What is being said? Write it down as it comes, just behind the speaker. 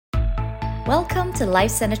Welcome to Life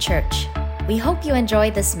Center Church. We hope you enjoy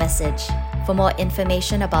this message. For more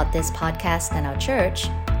information about this podcast and our church,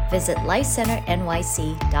 visit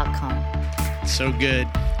lifecenternyc.com. So good.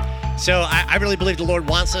 So I really believe the Lord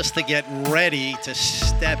wants us to get ready to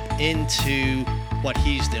step into what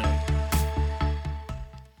He's doing.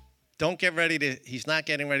 He's not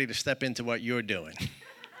getting ready to step into what you're doing.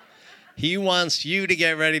 He wants you to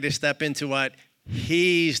get ready to step into what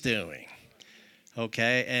He's doing.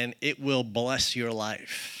 Okay? And it will bless your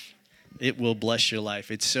life. It will bless your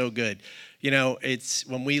life. It's so good. You know, it's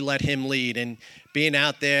when we let Him lead. And being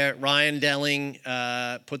out there, Ryan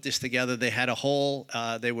Delling put this together. They had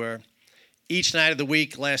they were each night of the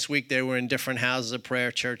week. Last week, they were in different houses of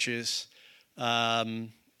prayer, churches.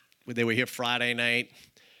 They were here Friday night.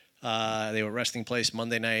 They were resting place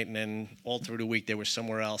Monday night. And then all through the week, they were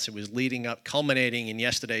somewhere else. It was leading up, culminating in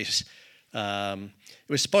yesterday's. It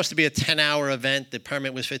was supposed to be a 10-hour event. The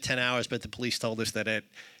permit was for 10 hours, but the police told us that at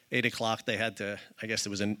 8 o'clock they had to, I guess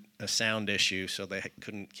there was a sound issue, so they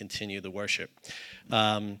couldn't continue the worship.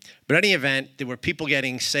 But any event, there were people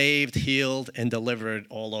getting saved, healed, and delivered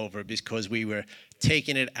all over because we were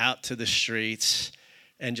taking it out to the streets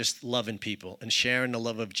and just loving people and sharing the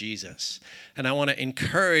love of Jesus. And I want to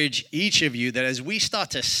encourage each of you that as we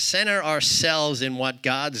start to center ourselves in what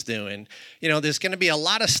God's doing, you know, there's going to be a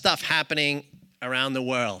lot of stuff happening around the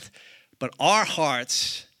world, but our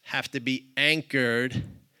hearts have to be anchored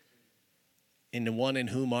in the one in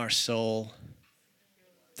whom our soul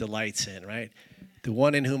delights in, right? The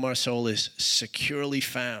one in whom our soul is securely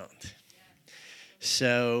found.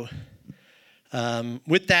 So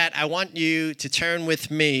with that, I want you to turn with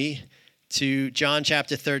me to John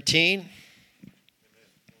chapter 13.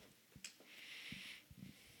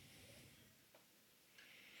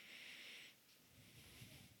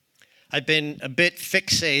 I've been a bit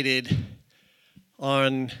fixated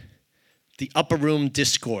on the upper room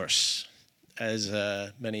discourse, as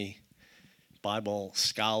many Bible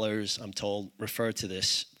scholars, I'm told, refer to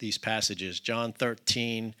these passages, John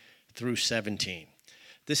 13 through 17.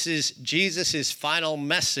 This is Jesus' final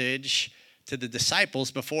message to the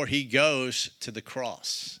disciples before He goes to the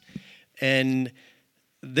cross. And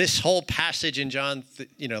this whole passage in John,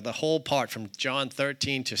 the whole part from John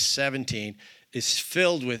 13 to 17 is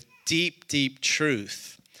filled with deep, deep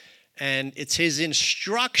truth. And it's His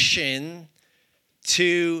instruction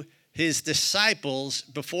to His disciples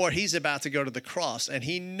before He's about to go to the cross. And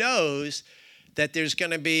He knows that there's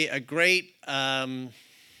going to be a great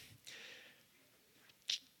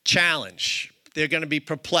challenge. They're going to be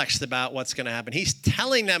perplexed about what's going to happen. He's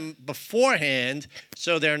telling them beforehand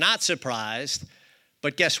so they're not surprised.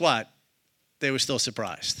 But guess what? They were still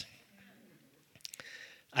surprised.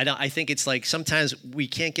 I think it's like sometimes we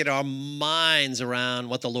can't get our minds around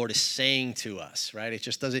what the Lord is saying to us, right? It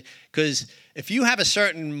just doesn't, because if you have a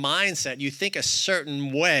certain mindset, you think a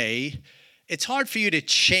certain way, it's hard for you to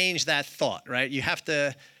change that thought, right? You have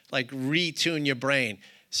to like retune your brain.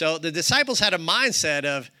 So the disciples had a mindset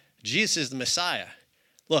of Jesus is the Messiah.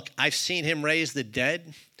 Look, I've seen Him raise the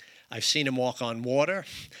dead. I've seen Him walk on water.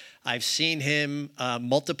 I've seen Him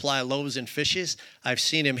multiply loaves and fishes. I've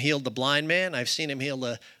seen Him heal the blind man. I've seen Him heal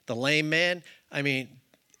the lame man. I mean,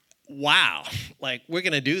 wow. Like, we're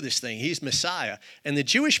going to do this thing. He's Messiah. And the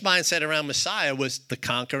Jewish mindset around Messiah was the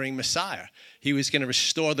conquering Messiah. He was going to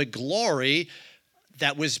restore the glory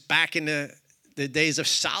that was back in the days of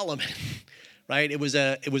Solomon, right? It was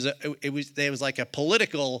like a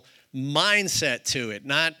political mindset to it,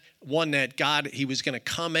 not one that He was going to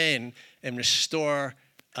come in and restore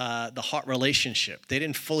the heart relationship. They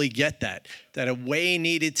didn't fully get that a way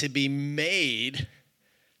needed to be made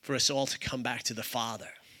for us all to come back to the Father.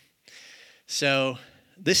 So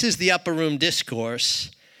this is the upper room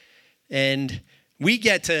discourse, and we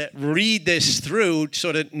get to read this through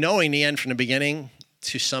sort of knowing the end from the beginning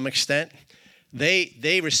to some extent.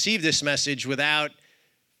 They received this message without,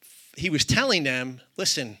 He was telling them,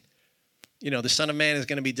 listen, the Son of Man is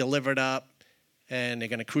going to be delivered up, and they're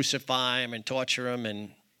going to crucify Him and torture Him,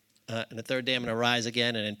 and the third day I'm going to rise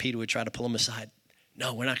again. And then Peter would try to pull Him aside.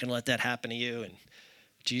 No, we're not going to let that happen to you. And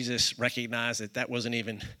Jesus recognized that wasn't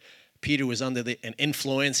even, Peter was under an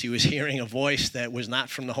influence. He was hearing a voice that was not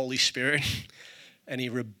from the Holy Spirit. And He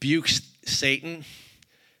rebukes Satan.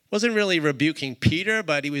 Wasn't really rebuking Peter,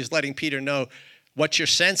 but He was letting Peter know what you're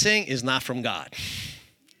sensing is not from God.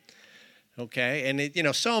 Okay? And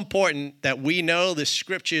it's so important that we know the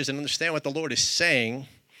scriptures and understand what the Lord is saying. I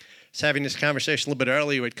was having this conversation a little bit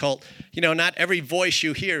earlier with Colt. Not every voice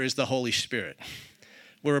you hear is the Holy Spirit.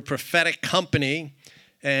 We're a prophetic company,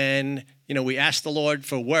 and we ask the Lord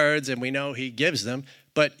for words, and we know He gives them.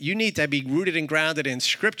 But you need to be rooted and grounded in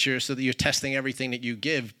Scripture so that you're testing everything that you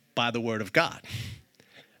give by the Word of God,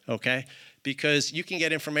 okay? Because you can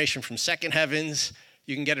get information from second heavens,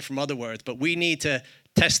 you can get it from other words, but we need to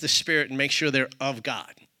test the Spirit and make sure they're of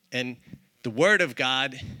God. And the Word of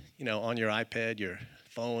God, on your iPad, your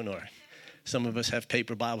phone, or some of us have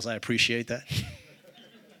paper Bibles. I appreciate that.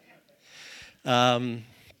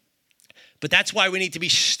 But that's why we need to be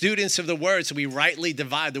students of the Word so we rightly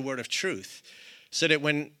divide the word of truth. So that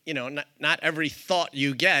when, not every thought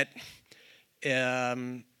you get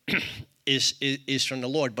is from the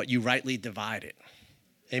Lord, but you rightly divide it.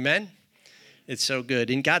 Amen? It's so good.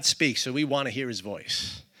 And God speaks, so we want to hear his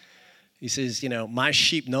voice. He says, my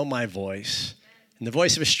sheep know my voice, and the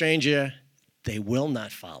voice of a stranger they will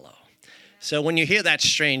not follow. So when you hear that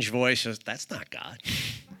strange voice, that's not God.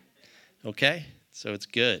 Okay? So it's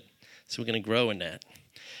good. So we're going to grow in that.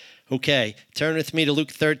 Okay, turn with me to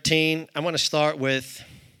Luke 13. I want to start with,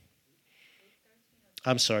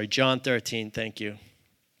 John 13. Thank you.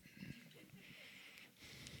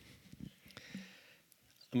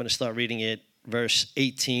 I'm going to start reading it, verse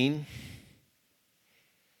 18.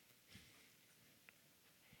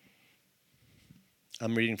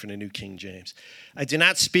 I'm reading from the New King James. I do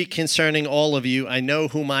not speak concerning all of you. I know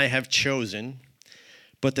whom I have chosen,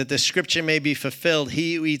 but that the scripture may be fulfilled,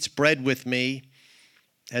 he who eats bread with me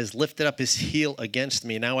has lifted up his heel against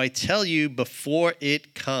me. Now I tell you before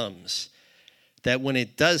it comes, that when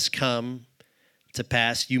it does come to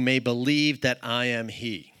pass, you may believe that I am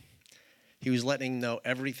he. He was letting know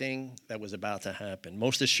everything that was about to happen.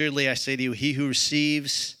 Most assuredly, I say to you, he who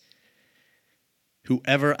receives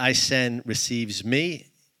whoever I send receives me,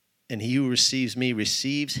 and he who receives me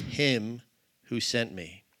receives him who sent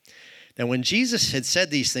me. Now when Jesus had said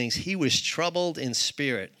these things, he was troubled in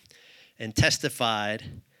spirit and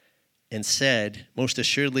testified and said, most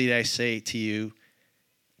assuredly I say to you,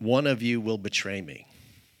 one of you will betray me.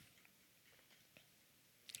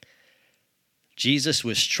 Jesus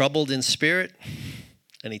was troubled in spirit,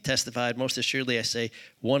 and he testified, most assuredly I say,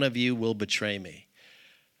 one of you will betray me.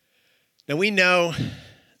 Now we know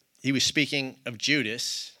he was speaking of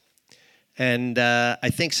Judas, and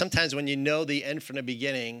I think sometimes when you know the end from the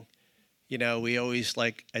beginning, we always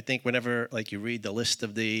I think whenever you read the list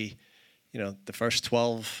of the first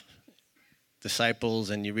 12 disciples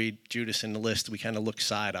and you read Judas in the list, we kind of look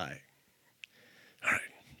side-eye. All right,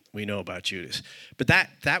 we know about Judas. But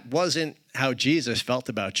that wasn't how Jesus felt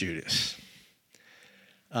about Judas.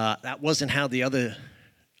 That wasn't how the other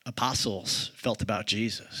apostles felt about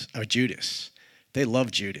Judas. They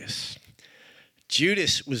loved Judas.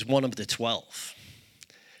 Judas was one of the 12.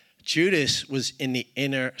 Judas was in the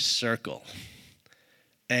inner circle.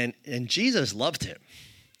 And Jesus loved him.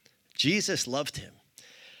 Jesus loved him.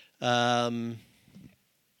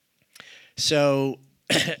 So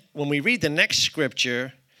when we read the next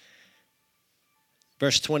scripture,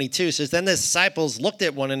 verse 22, it says, then the disciples looked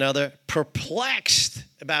at one another, perplexed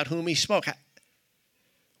about whom he spoke.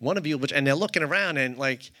 One of you, and they're looking around and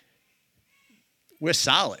we're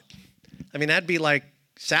solid. I mean, that'd be like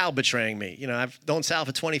Sal betraying me. I've known Sal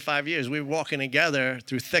for 25 years. We were walking together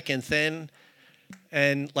through thick and thin,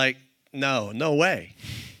 and no way.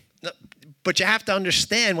 No, but you have to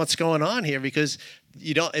understand what's going on here, because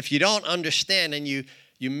if you don't understand, then you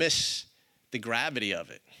miss the gravity of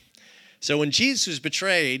it. So when Jesus was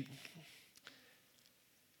betrayed,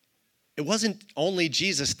 it wasn't only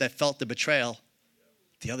Jesus that felt the betrayal.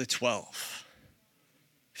 The other 12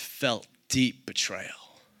 felt deep betrayal.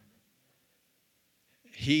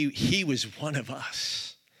 He was one of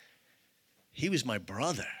us. He was my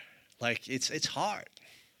brother. It's hard.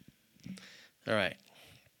 All right.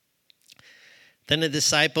 Then the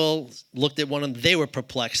disciples looked at one another. They were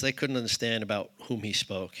perplexed. They couldn't understand about whom he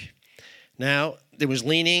spoke. Now, there was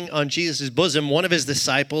leaning on Jesus' bosom one of his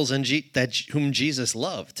disciples whom Jesus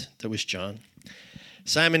loved. That was John.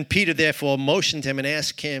 Simon Peter therefore motioned him and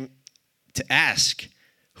asked him to ask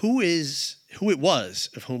who it was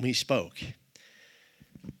of whom he spoke.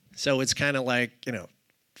 So it's kind of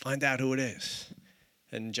find out who it is.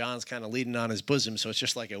 And John's kind of leaning on his bosom, so it's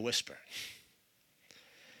just like a whisper.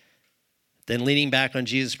 Then leaning back on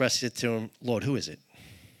Jesus' breast, he said to him, Lord, who is it?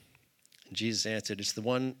 And Jesus answered, it's the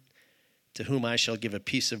one to whom I shall give a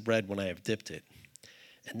piece of bread when I have dipped it.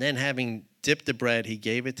 And then having dipped the bread, he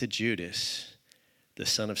gave it to Judas, the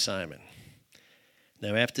son of Simon.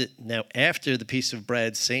 Now after the piece of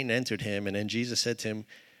bread, Satan entered him, and then Jesus said to him,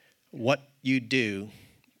 what you do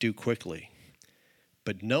quickly.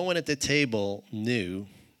 But no one at the table knew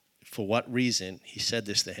for what reason he said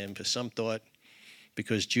this to him, for some thought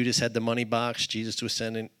because Judas had the money box, Jesus was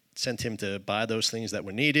sent him to buy those things that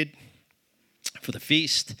were needed. for the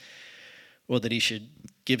feast, or that he should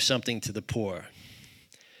give something to the poor.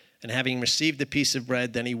 And having received the piece of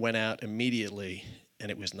bread, then he went out immediately,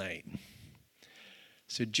 and it was night.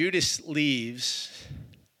 So Judas leaves,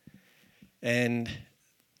 and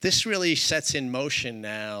this really sets in motion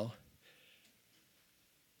now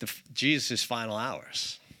Jesus' final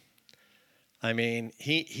hours. I mean,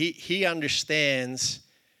 he understands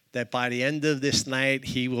that by the end of this night,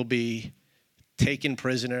 he will be taken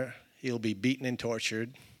prisoner, he'll be beaten and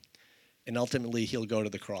tortured, and ultimately he'll go to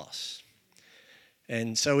the cross.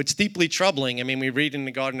 And so it's deeply troubling. I mean, we read in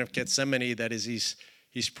the Garden of Gethsemane that as he's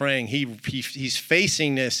praying, he's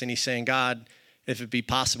facing this, and he's saying, God, if it be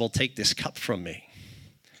possible, take this cup from me.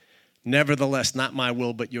 Nevertheless, not my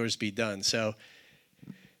will, but yours be done. So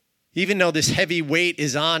even though this heavy weight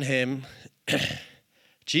is on him,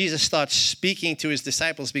 Jesus starts speaking to his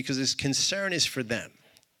disciples because his concern is for them.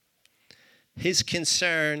 His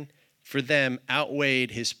concern for them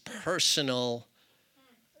outweighed his personal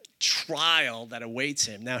trial that awaits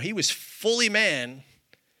him. Now, he was fully man.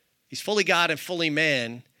 He's fully God and fully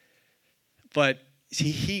man. But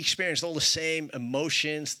he experienced all the same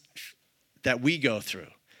emotions that we go through.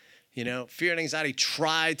 You know, fear and anxiety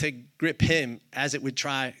tried to grip him as it would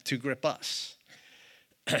try to grip us.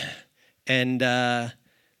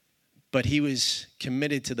 But he was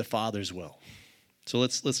committed to the Father's will. So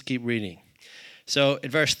let's keep reading. So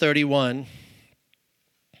at verse 31,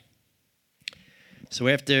 so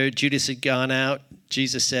after Judas had gone out,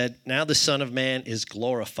 Jesus said, now the Son of Man is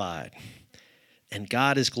glorified, and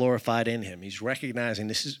God is glorified in him. He's recognizing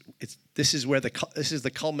this is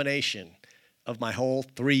the culmination of my whole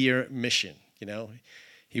 3-year mission. You know,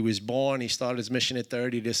 he was born, he started his mission at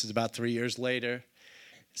 30. This is about 3 years later.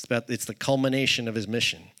 It's the culmination of his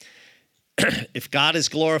mission. If God is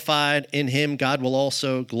glorified in him, God will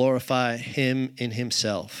also glorify him in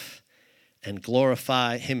himself and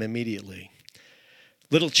glorify him immediately.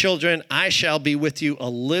 Little children, I shall be with you a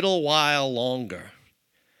little while longer.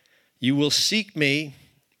 You will seek me,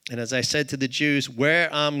 and as I said to the Jews,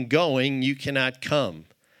 where I'm going, you cannot come.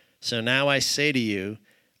 So now I say to you,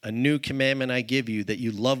 a new commandment I give you, that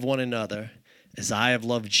you love one another as I have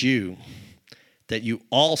loved you, that you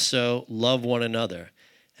also love one another.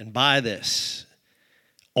 And by this,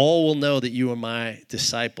 all will know that you are my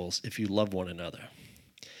disciples if you love one another.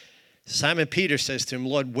 Simon Peter says to him,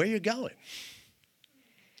 Lord, where are you going?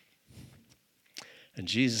 And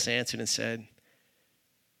Jesus answered and said,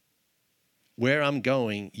 where I'm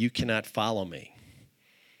going, you cannot follow me,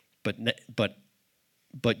 but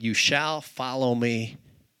you shall follow me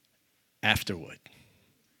afterward.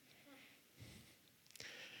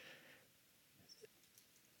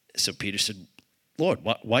 So Peter said, Lord,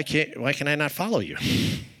 why can I not follow you?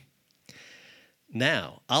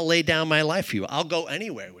 Now, I'll lay down my life for you. I'll go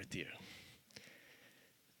anywhere with you.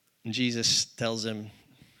 And Jesus tells him,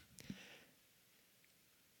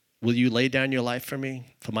 will you lay down your life for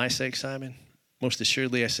me, for my sake, Simon? Most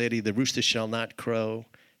assuredly, I say to you, the rooster shall not crow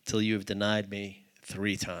till you have denied me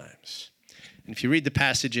 3 times. And if you read the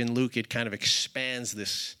passage in Luke, it kind of expands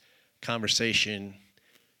this conversation,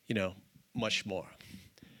 much more.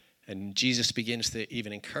 And Jesus begins to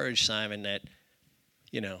even encourage Simon that,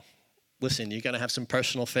 listen, you're going to have some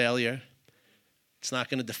personal failure. It's not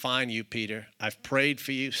going to define you, Peter. I've prayed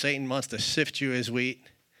for you. Satan wants to sift you as wheat.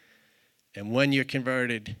 And when you're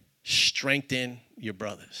converted, strengthen your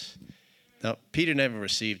brothers. Now, Peter never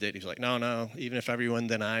received it. He's like, no, even if everyone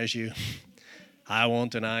denies you, I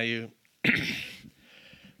won't deny you.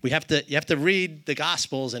 You have to read the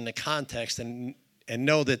Gospels in the context and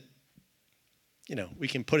know that, we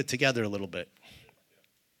can put it together a little bit.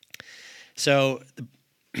 So,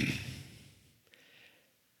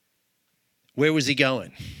 where was he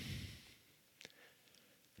going?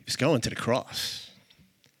 He was going to the cross.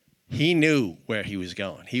 He knew where he was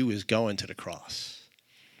going. He was going to the cross.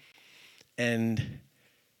 And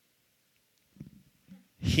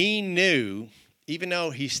he knew, even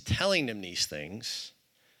though he's telling them these things,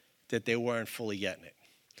 that they weren't fully getting it.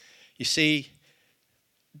 You see,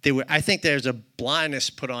 I think there's a blindness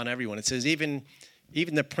put on everyone. It says even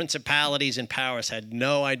the principalities and powers had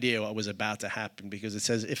no idea what was about to happen, because it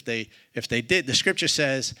says if they did, the scripture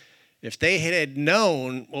says, if they had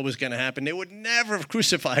known what was going to happen, they would never have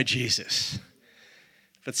crucified Jesus.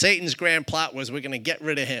 But Satan's grand plot was, we're going to get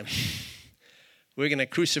rid of him. We're going to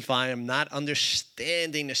crucify him, not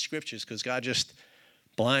understanding the scriptures, because God just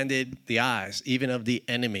blinded the eyes, even of the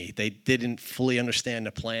enemy. They didn't fully understand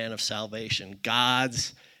the plan of salvation,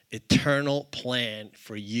 God's eternal plan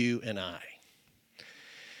for you and I.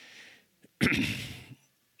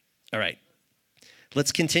 All right.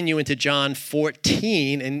 Let's continue into John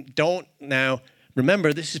 14. And don't now,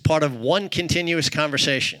 remember, this is part of one continuous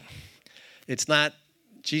conversation. It's not,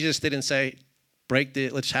 Jesus didn't say,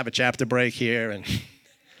 let's have a chapter break here and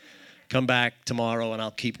come back tomorrow and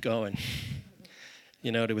I'll keep going.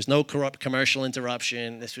 There was no corrupt commercial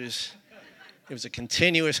interruption. It was a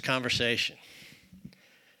continuous conversation.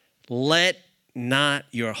 Let not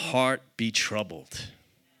your heart be troubled.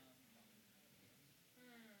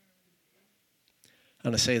 I'm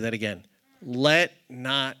going to say that again. Let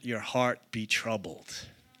not your heart be troubled.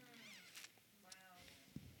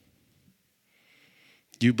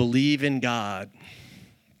 You believe in God.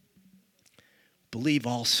 Believe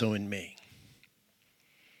also in me.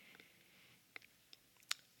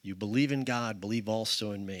 You believe in God. Believe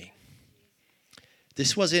also in me.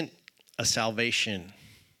 This wasn't a salvation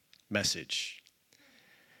message.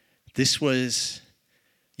 This was,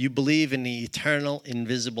 you believe in the eternal,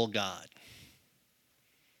 invisible God.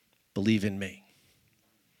 Believe in me.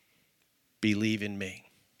 Believe in me.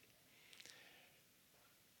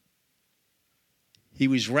 He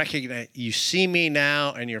was recognizing, you see me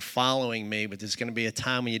now and you're following me, but there's going to be a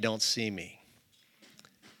time when you don't see me.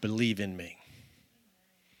 Believe in me.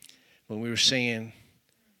 When we were singing,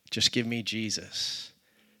 just give me Jesus,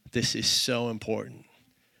 this is so important.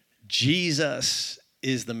 Jesus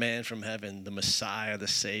is the man from heaven, the Messiah, the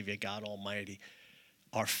Savior, God Almighty.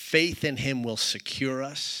 Our faith in him will secure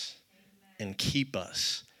us and keep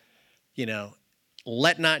us.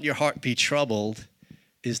 Let not your heart be troubled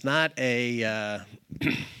is not it's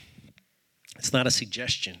not a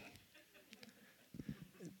suggestion.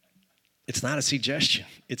 It's not a suggestion.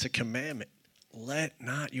 It's a commandment. Let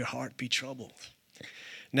not your heart be troubled.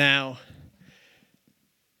 Now,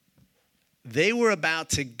 they were about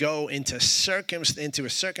to go into a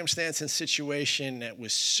circumstance and situation that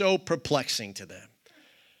was so perplexing to them.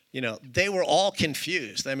 They were all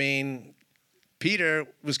confused. I mean, Peter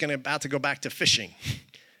was about to go back to fishing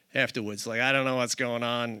afterwards. Like, I don't know what's going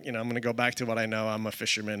on. I'm going to go back to what I know. I'm a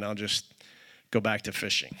fisherman. I'll just go back to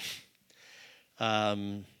fishing.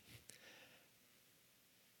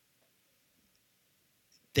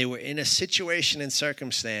 They were in a situation and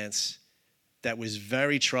circumstance that was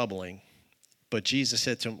very troubling, but Jesus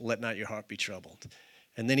said to them, let not your heart be troubled.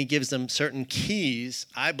 And then he gives them certain keys,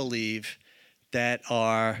 I believe, that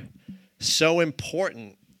are so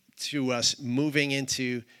important to us moving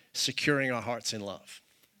into securing our hearts in love.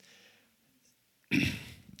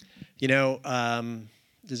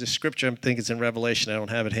 There's a scripture, I think it's in Revelation, I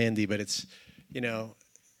don't have it handy, but it's,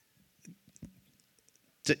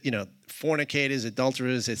 fornicators,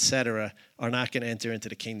 adulterers, etc., are not going to enter into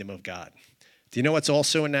the kingdom of God. Do you know what's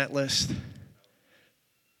also in that list?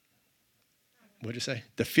 What did you say?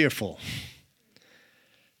 The fearful.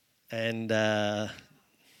 And the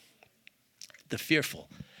fearful.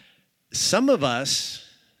 Some of us,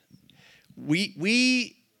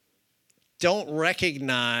 we don't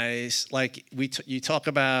recognize, like you talk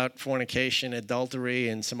about fornication, adultery,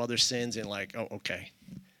 and some other sins, and like, oh, okay,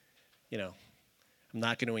 I'm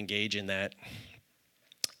not going to engage in that.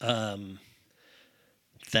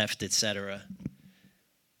 Theft, etc.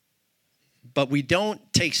 But we don't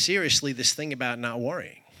take seriously this thing about not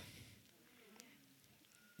worrying.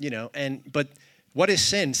 But what is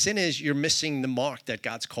sin? Sin is you're missing the mark that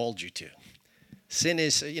God's called you to. Sin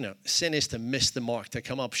is to miss the mark, to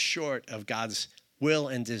come up short of God's will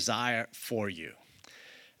and desire for you.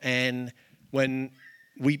 And when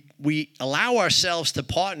we allow ourselves to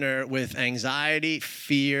partner with anxiety,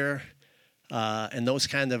 fear, and those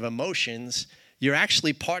kind of emotions, you're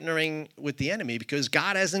actually partnering with the enemy, because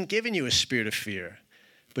God hasn't given you a spirit of fear,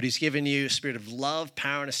 but he's given you a spirit of love,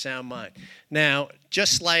 power, and a sound mind. Now,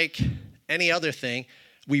 just like any other thing,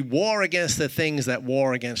 we war against the things that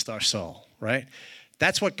war against our soul, right?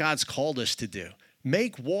 That's what God's called us to do.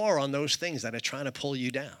 Make war on those things that are trying to pull you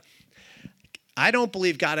down. I don't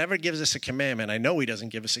believe God ever gives us a commandment. I know he doesn't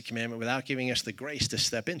give us a commandment without giving us the grace to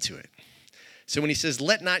step into it. So when he says,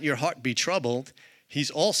 let not your heart be troubled,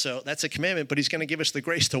 that's a commandment, but he's going to give us the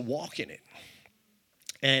grace to walk in it.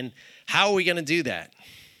 And how are we going to do that?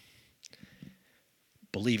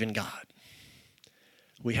 Believe in God.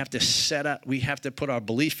 We have to put our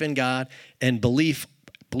belief in God and believe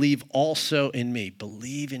also in me.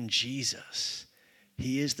 Believe in Jesus.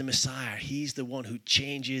 He is the Messiah. He's the one who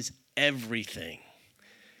changes everything.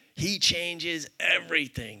 He changes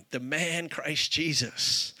everything. The man, Christ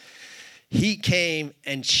Jesus. He came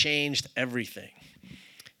and changed everything.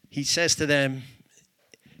 He says to them,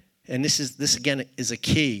 and this again is a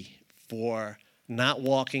key for not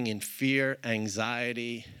walking in fear,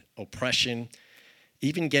 anxiety, oppression,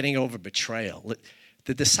 even getting over betrayal.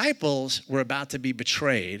 The disciples were about to be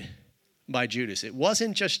betrayed by Judas. It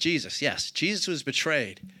wasn't just Jesus. Yes, Jesus was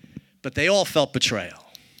betrayed, but they all felt betrayal.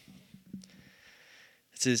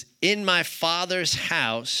 It says, in my Father's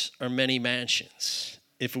house are many mansions.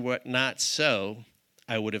 If it were not so,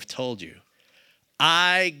 I would have told you.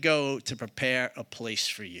 I go to prepare a place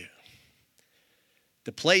for you.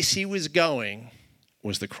 The place he was going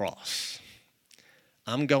was the cross.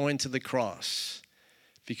 I'm going to the cross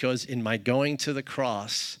because in my going to the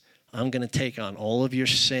cross, I'm going to take on all of your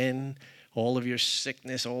sin, all of your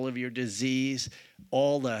sickness, all of your disease,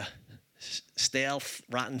 all the stale,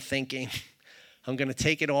 rotten thinking. I'm going to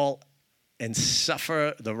take it all and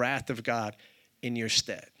suffer the wrath of God in your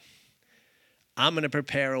stead. I'm going to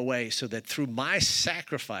prepare a way so that through my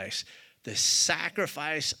sacrifice, the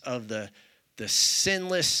sacrifice of the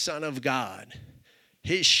sinless Son of God,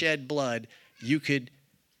 his shed blood, you could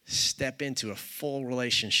step into a full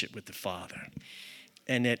relationship with the Father.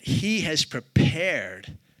 And that he has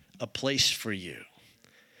prepared a place for you.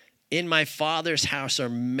 In my Father's house are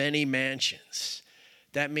many mansions.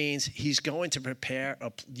 That means he's going to prepare,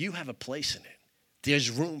 you have a place in it. There's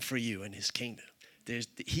room for you in his kingdom.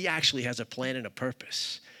 He actually has a plan and a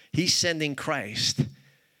purpose. He's sending Christ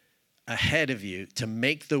ahead of you to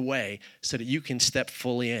make the way so that you can step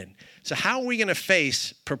fully in. So how are we going to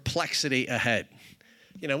face perplexity ahead?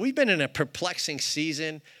 We've been in a perplexing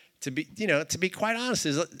season. To be quite honest,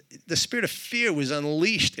 the spirit of fear was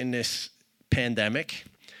unleashed in this pandemic.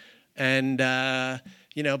 And,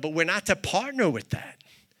 but we're not to partner with that.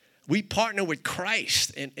 We partner with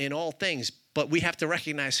Christ in all things, but we have to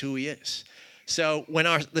recognize who he is. So when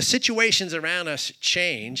the situations around us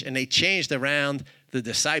change, and they changed around the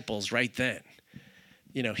disciples right then,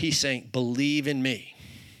 he's saying, believe in me.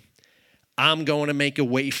 I'm going to make a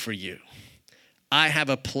way for you. I have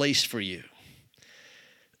a place for you.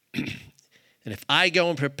 And if I go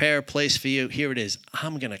and prepare a place for you, here it is.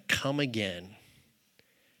 I'm going to come again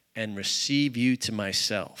and receive you to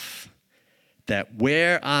myself, that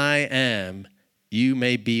where I am, you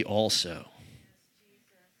may be also.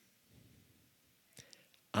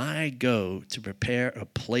 I go to prepare a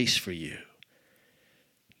place for you,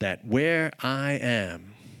 that where I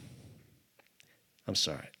am,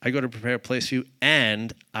 I go to prepare a place for you,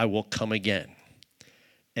 and I will come again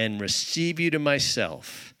and receive you to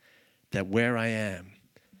myself, that where I am,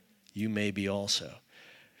 you may be also.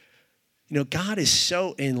 God is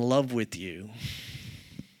so in love with you.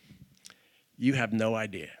 You have no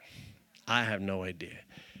idea. I have no idea.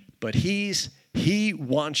 But he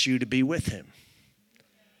wants you to be with him.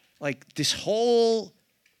 Like this whole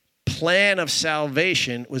plan of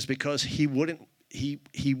salvation was because he wouldn't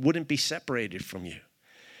be separated from you.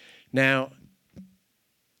 Now,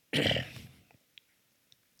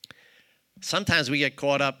 sometimes we get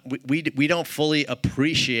caught up. We don't fully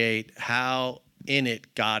appreciate how in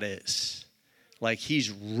it God is. Like he's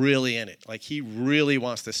really in it. Like he really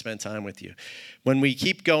wants to spend time with you. When we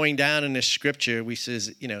keep going down in this scripture, he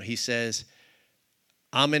says,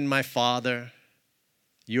 I'm in my Father,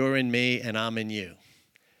 you're in me, and I'm in you.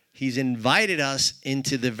 He's invited us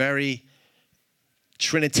into the very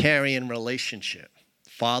Trinitarian relationship,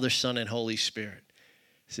 Father, Son, and Holy Spirit.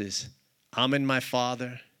 He says, I'm in my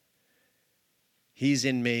Father, he's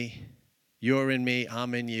in me, you're in me,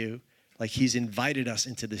 I'm in you. Like he's invited us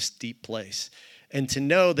into this deep place. And to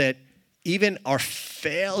know that even our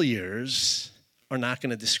failures are not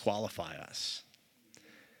going to disqualify us.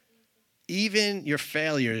 Even your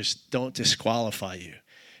failures don't disqualify you.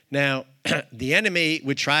 Now, the enemy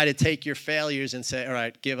would try to take your failures and say, all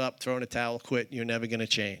right, give up, throw in a towel, quit. You're never going to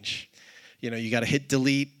change. You got to hit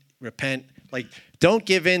delete, repent. Like, don't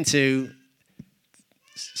give in to,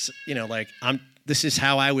 this is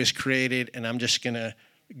how I was created, and I'm just going to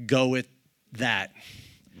go with that.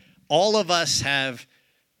 All of us have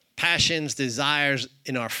passions, desires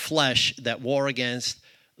in our flesh that war against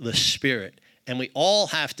the spirit. And we all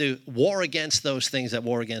have to war against those things that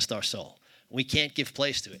war against our soul. We can't give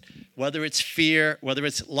place to it. Whether it's fear, whether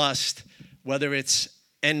it's lust, whether it's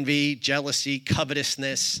envy, jealousy,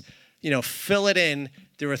 covetousness, fill it in.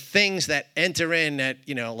 There are things that enter in that,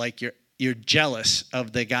 like you're jealous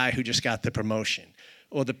of the guy who just got the promotion,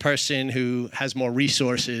 or the person who has more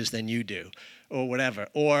resources than you do, or whatever,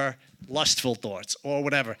 or lustful thoughts, or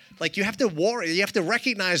whatever. Like you have to war, you have to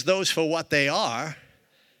recognize those for what they are,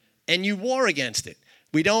 and you war against it.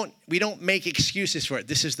 We don't make excuses for it.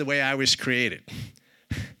 This is the way I was created.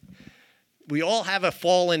 We all have a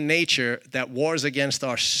fallen nature that wars against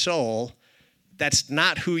our soul. That's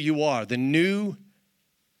not who you are. The new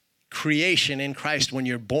creation in Christ, when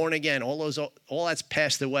you're born again, all that's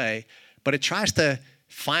passed away, but it tries to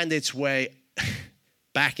find its way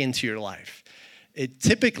back into your life. It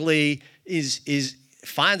typically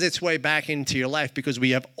finds its way back into your life because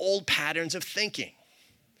we have old patterns of thinking.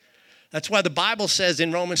 That's why the Bible says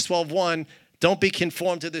in Romans 12:1, don't be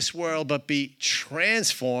conformed to this world, but be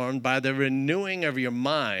transformed by the renewing of your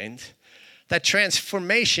mind. That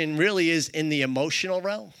transformation really is in the emotional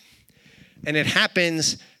realm. And it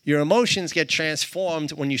happens, your emotions get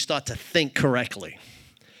transformed when you start to think correctly.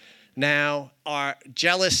 Now, our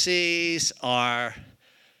jealousies, our,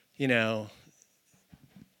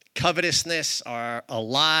 covetousness, our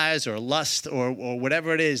lies or lust or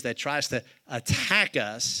whatever it is that tries to attack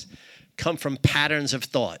us come from patterns of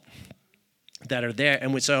thought that are there.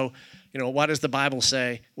 And so, what does the Bible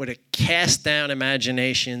say? We're to cast down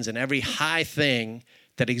imaginations and every high thing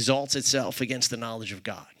that exalts itself against the knowledge of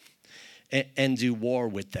God and do war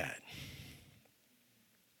with that.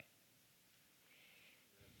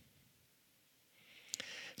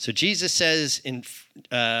 So Jesus says in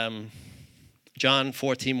John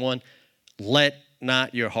 14:1, let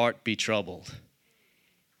not your heart be troubled.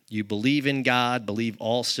 You believe in God, believe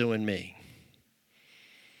also in me.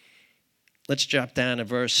 Let's drop down to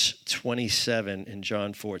verse 27 in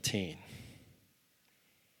John 14.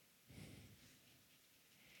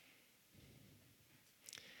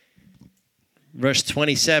 Verse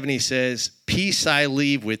 27, he says, peace I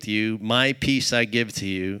leave with you, my peace I give to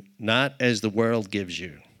you, not as the world gives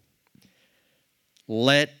you.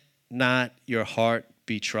 Let not your heart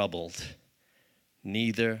be troubled,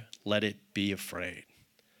 neither let it be afraid.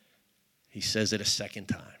 He says it a second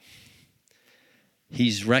time.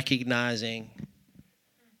 He's recognizing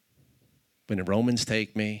when the Romans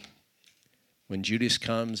take me, when Judas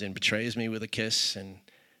comes and betrays me with a kiss, and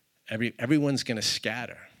everyone's going to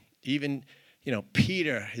scatter. Even,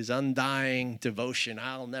 Peter, his undying devotion,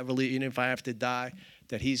 I'll never leave, even if I have to die,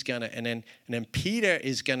 that he's going to, and then Peter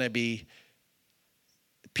is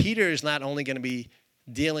not only going to be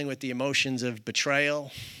dealing with the emotions of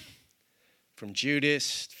betrayal from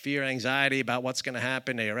Judas, fear, anxiety about what's going to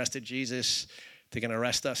happen. They arrested Jesus. They're going to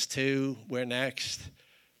arrest us too. We're next.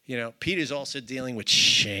 Peter's also dealing with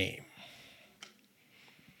shame.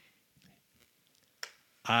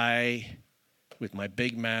 With my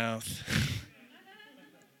big mouth,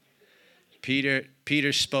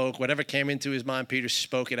 Peter spoke. Whatever came into his mind, Peter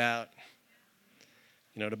spoke it out.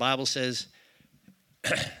 The Bible says,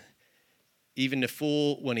 even the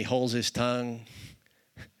fool, when he holds his tongue,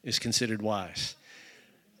 is considered wise.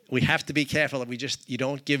 We have to be careful that you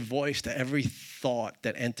don't give voice to every thought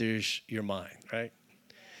that enters your mind, right?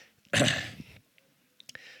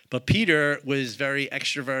 But Peter was very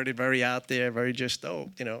extroverted, very out there, very just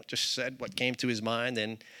said what came to his mind.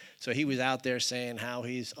 And so he was out there saying how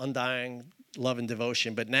he's undying love and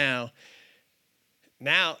devotion. But now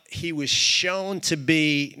he was shown to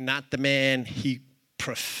be not the man he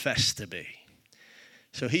professed to be.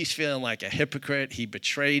 So he's feeling like a hypocrite. He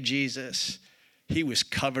betrayed Jesus. He was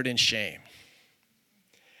covered in shame.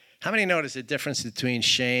 How many notice the difference between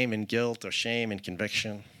shame and guilt or shame and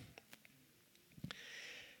conviction?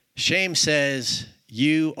 Shame says,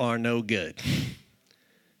 you are no good.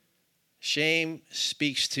 Shame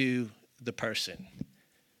speaks to the person.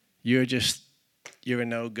 You're a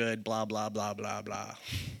no good, blah, blah, blah, blah, blah.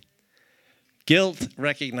 Guilt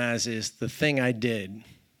recognizes the thing I did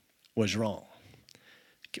was wrong.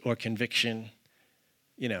 Or conviction,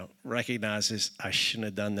 recognizes I shouldn't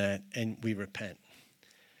have done that, and we repent.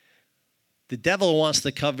 The devil wants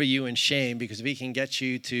to cover you in shame because if he can get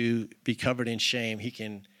you to be covered in shame, he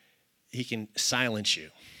can silence you.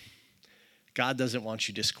 God doesn't want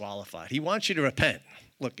you disqualified. He wants you to repent.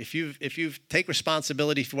 Look, if you take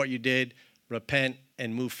responsibility for what you did, repent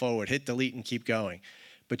and move forward. Hit delete and keep going.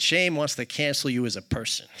 But shame wants to cancel you as a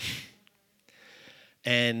person.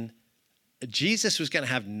 And Jesus was going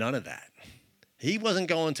to have none of that. He wasn't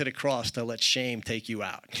going to the cross to let shame take you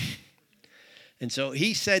out. And so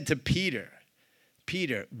he said to Peter,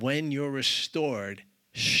 when you're restored,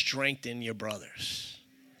 strengthen your brothers.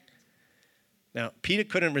 Now, Peter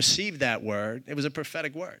couldn't receive that word. It was a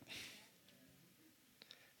prophetic word.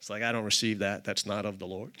 It's like, I don't receive that. That's not of the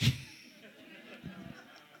Lord.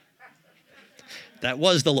 That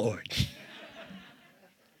was the Lord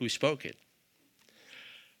who spoke it.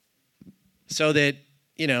 So that,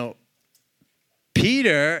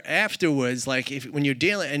 Peter afterwards, when you're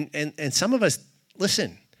dealing, and some of us,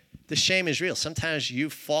 listen, the shame is real. Sometimes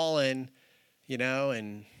you've fallen,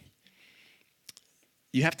 and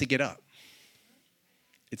you have to get up.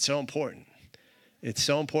 It's so important. It's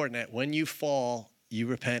so important that when you fall, you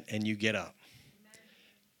repent and you get up.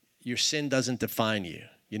 Your sin doesn't define you.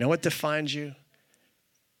 You know what defines you?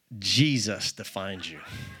 Jesus defines you.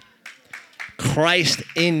 Christ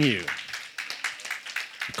in you.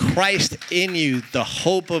 Christ in you, the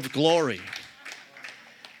hope of glory.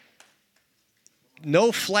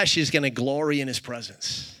 No flesh is going to glory in his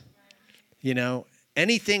presence. You know,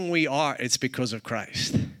 anything we are, it's because of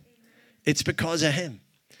Christ. It's because of him.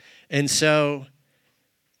 And so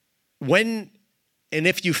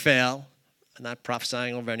if you fail, I'm not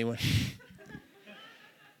prophesying over anyone,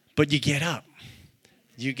 but you get up.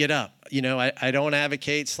 You get up. You know, I don't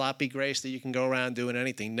advocate sloppy grace that you can go around doing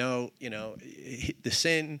anything. No, you know,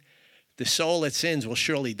 the soul that sins will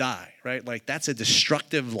surely die, right? Like that's a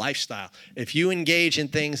destructive lifestyle. If you engage in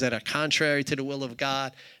things that are contrary to the will of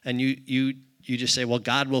God and you just say, well,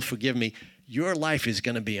 God will forgive me, your life is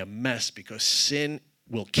going to be a mess because sin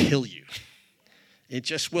will kill you. It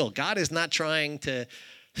just will. God is not trying to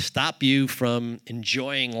stop you from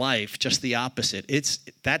enjoying life, just the opposite.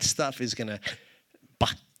 That stuff is going to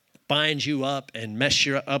bind you up and mess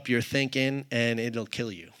up your thinking, and it'll kill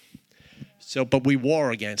you. So, but we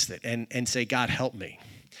war against it and say, God, help me.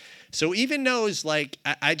 So even those, like,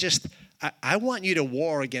 I want you to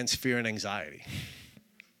war against fear and anxiety.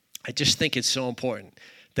 I just think it's so important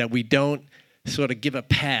that we don't sort of give a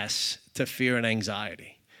pass to fear and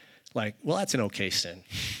anxiety. Like, well, that's an okay sin.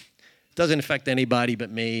 It doesn't affect anybody but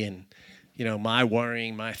me and, you know, my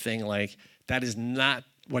worrying, my thing. Like, that is not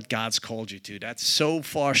what God's called you to. That's so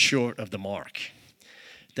far short of the mark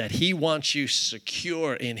that he wants you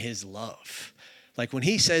secure in his love. Like when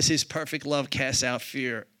he says his perfect love casts out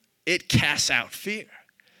fear, it casts out fear.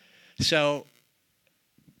 So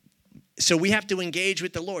we have to engage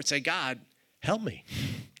with the Lord. Say, God, help me.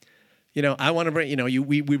 You know, I want to bring, you know,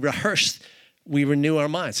 we rehearse, we renew our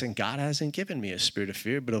minds. And God hasn't given me a spirit of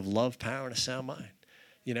fear, but of love, power, and a sound mind.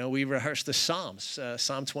 You know, we rehearse the Psalms,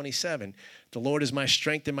 Psalm 27. The Lord is my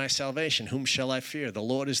strength and my salvation. Whom shall I fear? The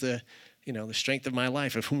Lord is the strength of my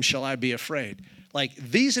life. Of whom shall I be afraid? Like,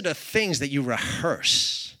 these are the things that you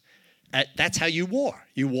rehearse. That's how you war.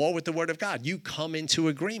 You war with the word of God. You come into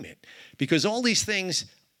agreement. Because all these things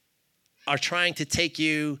are trying to take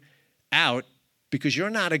you out because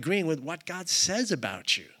you're not agreeing with what God says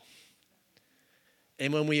about you.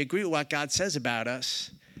 And when we agree with what God says about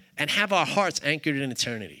us and have our hearts anchored in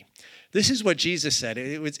eternity. This is what Jesus said.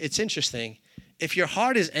 It's interesting. If your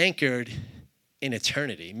heart is anchored in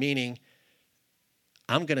eternity, meaning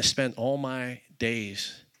I'm going to spend all my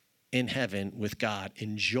days in heaven with God,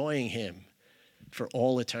 enjoying him for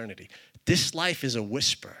all eternity. This life is a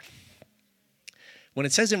whisper. When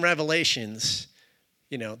it says in Revelations,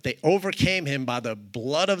 you know, they overcame him by the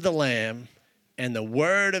blood of the Lamb and the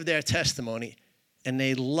word of their testimony, and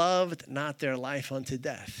they loved not their life unto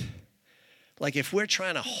death. Like if we're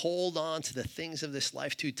trying to hold on to the things of this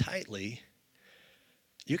life too tightly,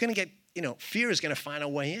 you're going to get, you know, fear is going to find a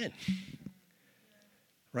way in.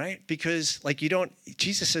 Right? Because like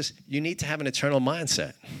Jesus says, you need to have an eternal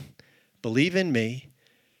mindset. Believe in me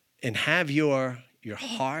and have your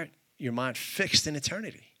heart, your mind fixed in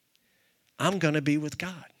eternity. I'm going to be with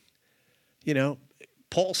God. You know,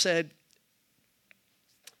 Paul said,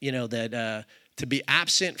 you know, that to be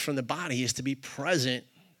absent from the body is to be present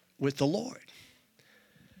with the Lord.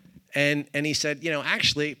 And he said, you know,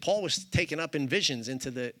 actually, Paul was taken up in visions into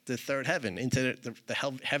the third heaven, into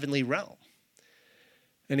the heavenly realm.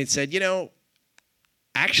 And he said, you know,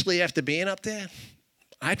 actually, after being up there,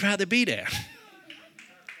 I'd rather be there.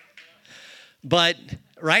 But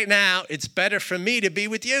right now, it's better for me to be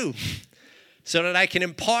with you so that I can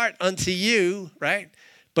impart unto you, right?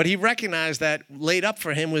 But he recognized that laid up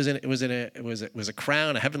for him was a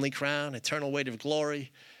crown, a heavenly crown, eternal weight of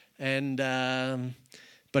glory. And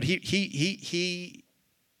but he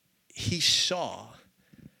saw,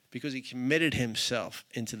 because he committed himself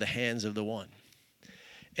into the hands of the one.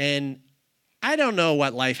 And I don't know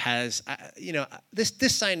what life has. You know,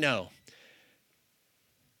 this I know.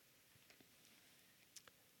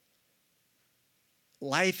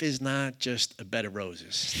 Life is not just a bed of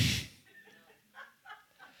roses.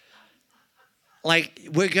 Like,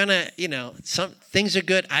 we're going to, you know, some things are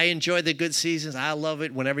good. I enjoy the good seasons. I love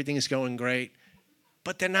it when everything's going great.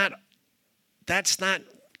 But that's not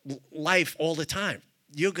life all the time.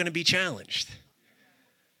 You're going to be challenged.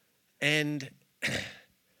 And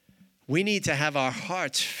we need to have our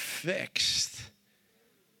hearts fixed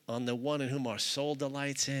on the one in whom our soul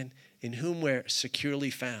delights in whom we're securely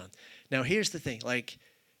found. Now, here's the thing. Like,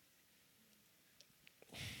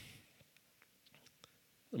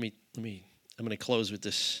 I'm going to close with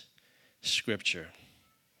this scripture.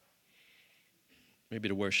 Maybe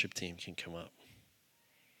the worship team can come up.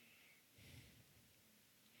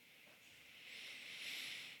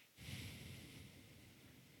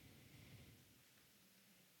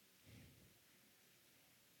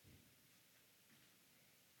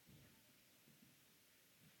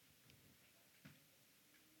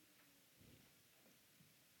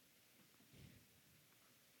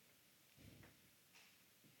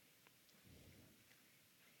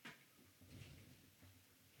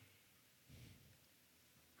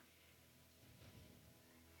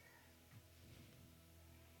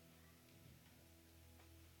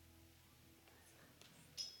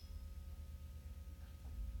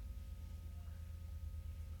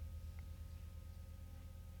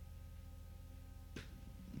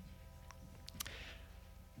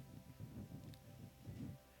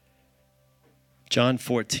 John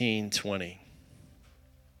 14:20.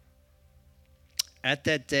 At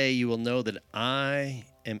that day you will know that I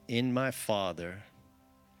am in my Father,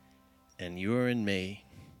 and you are in me,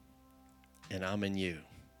 and I'm in you.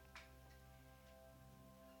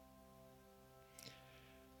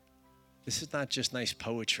 This is not just nice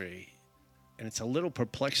poetry, and it's a little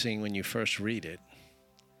perplexing when you first read it,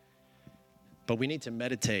 but we need to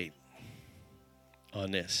meditate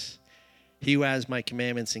on this. He who has my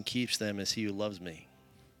commandments and keeps them is he who loves me.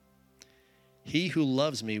 He who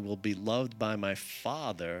loves me will be loved by my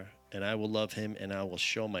Father, and I will love him, and I will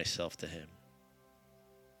show myself to him.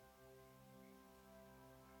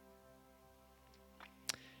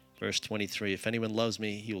 Verse 23, if anyone loves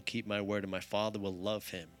me, he will keep my word, and my Father will love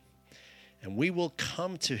him. And we will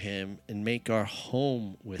come to him and make our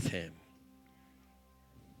home with him.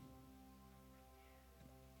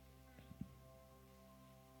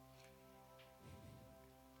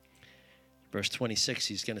 Verse 26,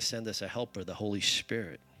 he's going to send us a helper, the Holy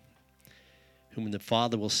Spirit, whom the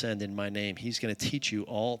Father will send in my name. He's going to teach you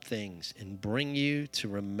all things and bring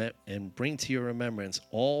to your remembrance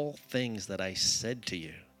all things that I said to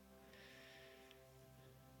you.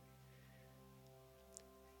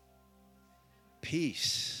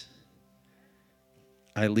 Peace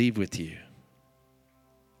I leave with you.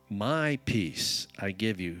 My peace I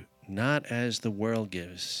give you, not as the world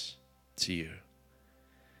gives to you.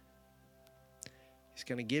 He's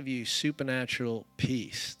going to give you supernatural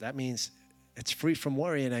peace. That means it's free from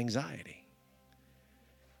worry and anxiety.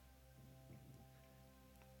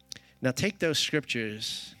 Now take those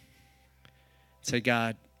scriptures, say,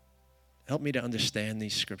 God, help me to understand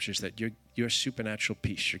these scriptures, that your supernatural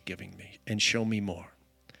peace you're giving me, and show me more.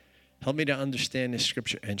 Help me to understand this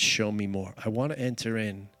scripture and show me more. I want to enter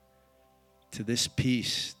in to this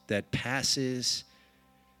peace that passes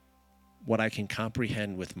what I can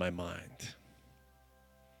comprehend with my mind.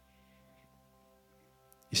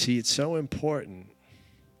 You see, it's so important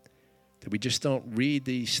that we just don't read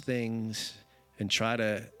these things and try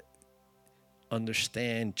to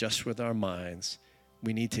understand just with our minds.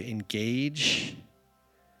 We need to engage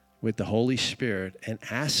with the Holy Spirit and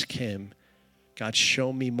ask him, God,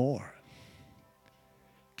 show me more.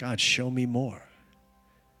 God, show me more.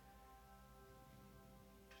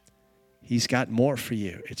 He's got more for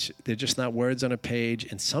you. They're just not words on a page,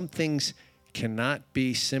 and some things cannot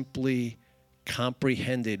be simply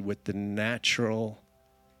comprehended with the natural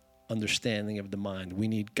understanding of the mind. We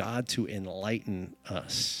need God to enlighten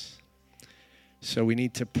us. So we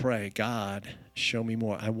need to pray, God, show me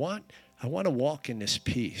more. I want to walk in this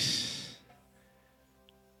peace.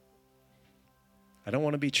 I don't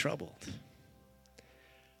want to be troubled.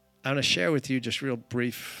 I want to share with you just real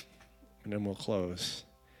brief, and then we'll close.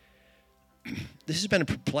 This has been a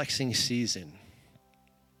perplexing season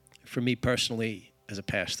for me personally as a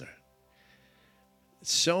pastor.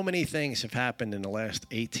 So many things have happened in the last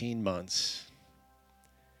 18 months,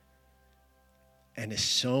 and there's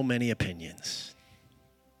so many opinions.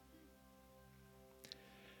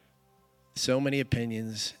 So many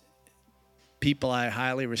opinions. People I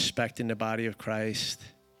highly respect in the body of Christ.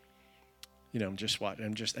 You know, I'm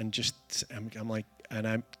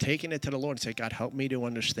taking it to the Lord and say, God, help me to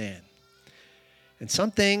understand. And some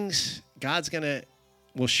things God's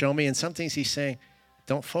will show me, and some things he's saying,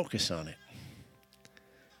 don't focus on it.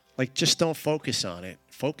 Like, just don't focus on it.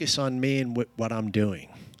 Focus on me and what I'm doing.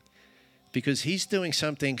 Because he's doing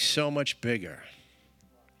something so much bigger.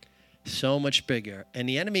 So much bigger. And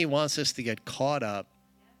the enemy wants us to get caught up.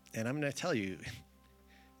 And I'm going to tell you,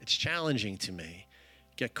 it's challenging to me.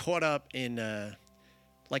 Get caught up in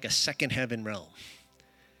like a second heaven realm.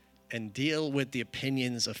 And deal with the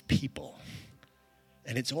opinions of people.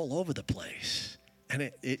 And it's all over the place.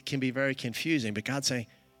 And it can be very confusing. But God's saying,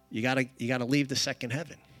 you gotta leave the second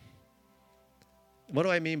heaven. What do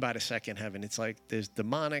I mean by the second heaven? It's like there's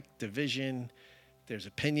demonic division, there's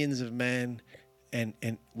opinions of men,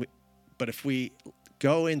 but if we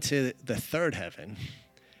go into the third heaven,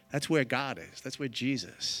 that's where God is. That's where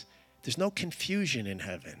Jesus. There's no confusion in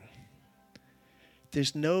heaven.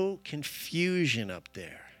 There's no confusion up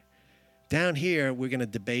there. Down here, we're going to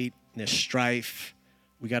debate and there's strife.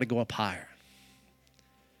 We got to go up higher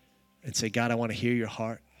and say, God, I want to hear your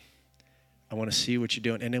heart. I want to see what you're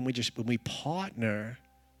doing. And then when we partner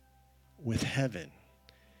with heaven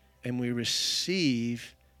and we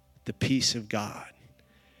receive the peace of God.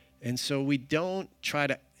 And so we don't try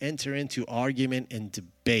to enter into argument and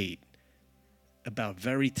debate about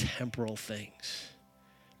very temporal things,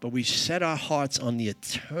 but we set our hearts on the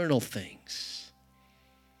eternal things.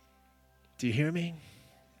 Do you hear me?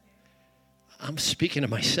 I'm speaking to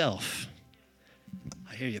myself.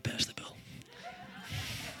 I hear you, Pastor Bill.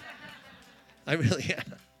 I really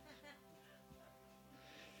am.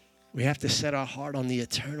 We have to set our heart on the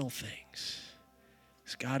eternal things.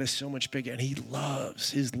 Because God is so much bigger, and he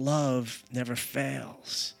loves. His love never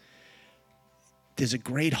fails. There's a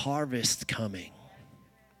great harvest coming.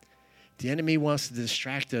 The enemy wants to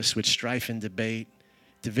distract us with strife and debate,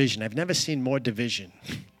 division. I've never seen more division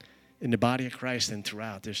in the body of Christ than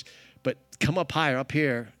throughout. But come up higher, up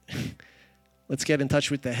here. Let's get in touch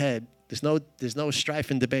with the head. There's no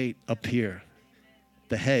strife and debate up here.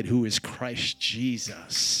 The head, who is Christ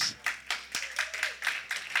Jesus.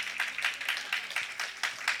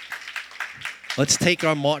 Let's take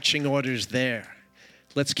our marching orders there.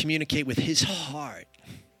 Let's communicate with his heart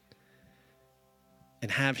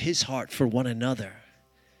and have his heart for one another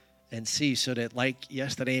and see, so that like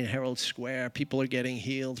yesterday in Herald Square, people are getting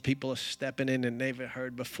healed, people are stepping in and they've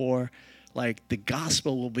heard before, like the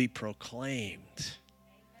gospel will be proclaimed.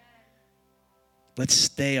 Let's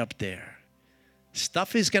stay up there.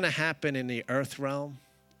 Stuff is going to happen in the earth realm.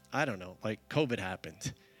 I don't know, like COVID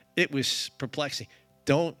happened. It was perplexing.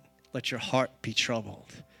 Don't let your heart be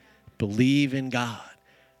troubled. Believe in God.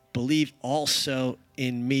 Believe also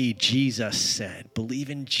in me, Jesus said. Believe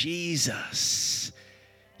in Jesus.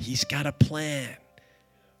 He's got a plan.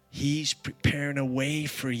 He's preparing a way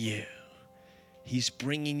for you. He's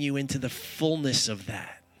bringing you into the fullness of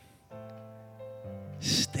that.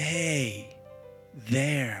 Stay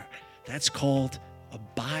there. That's called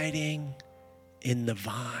abiding in the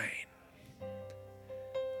vine.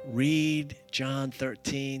 Read John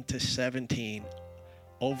 13 to 17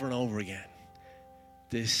 over and over again.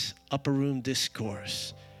 This upper room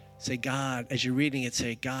discourse. Say, God, as you're reading it,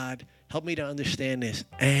 say, God, help me to understand this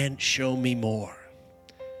and show me more.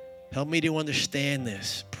 Help me to understand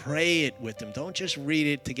this. Pray it with them. Don't just read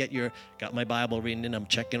it to got my Bible reading and I'm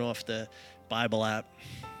checking off the Bible app.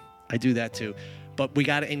 I do that too. But we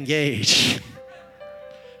got to engage.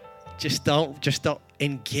 Just don't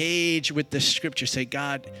engage with the scripture. Say,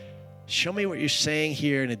 God, show me what you're saying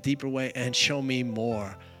here in a deeper way and show me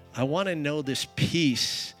more. I want to know this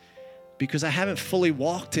peace because I haven't fully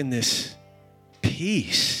walked in this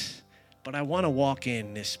peace, but I want to walk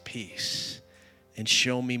in this peace and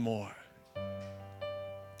show me more.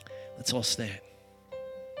 Let's all stand.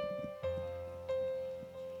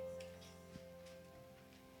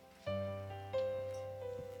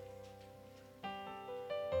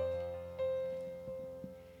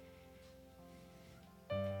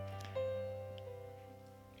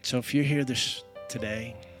 So if you're here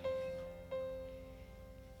today,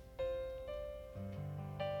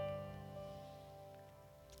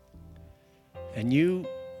 and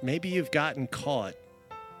maybe you've gotten caught,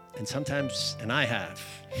 and I have,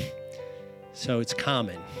 so it's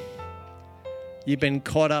common. You've been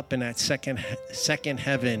caught up in that second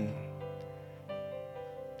heaven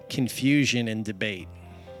confusion and debate.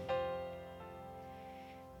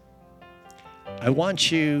 I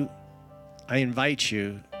invite you,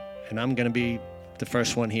 and I'm going to be the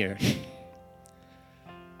first one here,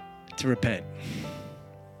 to repent.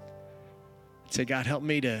 Say, God, help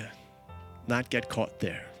me to not get caught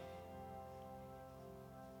there.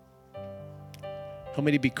 Help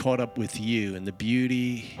me to be caught up with you and the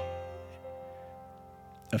beauty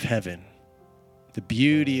of heaven, the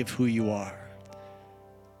beauty of who you are.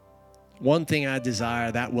 One thing I desire,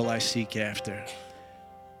 that will I seek after,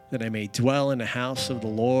 that I may dwell in the house of the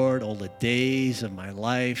Lord all the days of my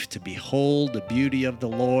life, to behold the beauty of the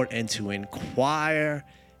Lord and to inquire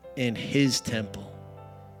in his temple.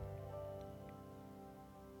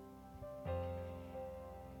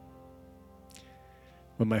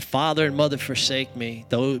 When my father and mother forsake me,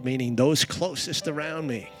 meaning those closest around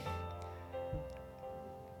me,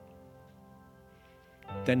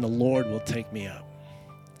 then the Lord will take me up.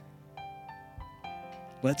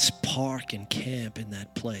 Let's park and camp in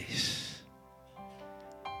that place.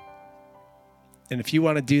 And if you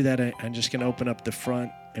want to do that, I'm just going to open up the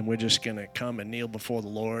front and we're just going to come and kneel before the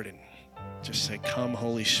Lord and just say, come,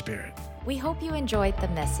 Holy Spirit. We hope you enjoyed the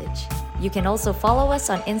message. You can also follow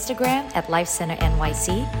us on Instagram at Life Center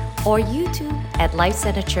NYC or YouTube at Life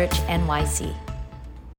Center Church NYC.